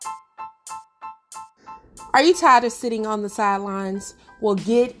Are you tired of sitting on the sidelines? Well,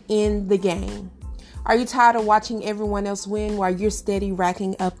 get in the game. Are you tired of watching everyone else win while you're steady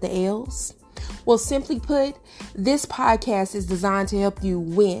racking up the L's? Well, simply put, this podcast is designed to help you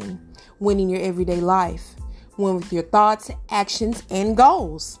win in your everyday life. Win with your thoughts, actions, and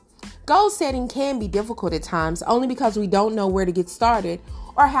goals. Goal setting can be difficult at times only because we don't know where to get started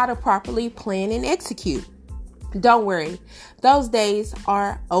or how to properly plan and execute. Don't worry, those days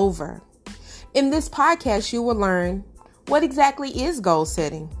are over. In this podcast, you will learn what exactly is goal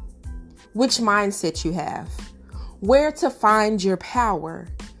setting, which mindset you have, where to find your power,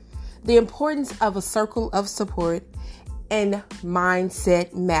 the importance of a circle of support, and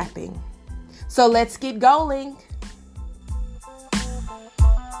mindset mapping. So let's get going.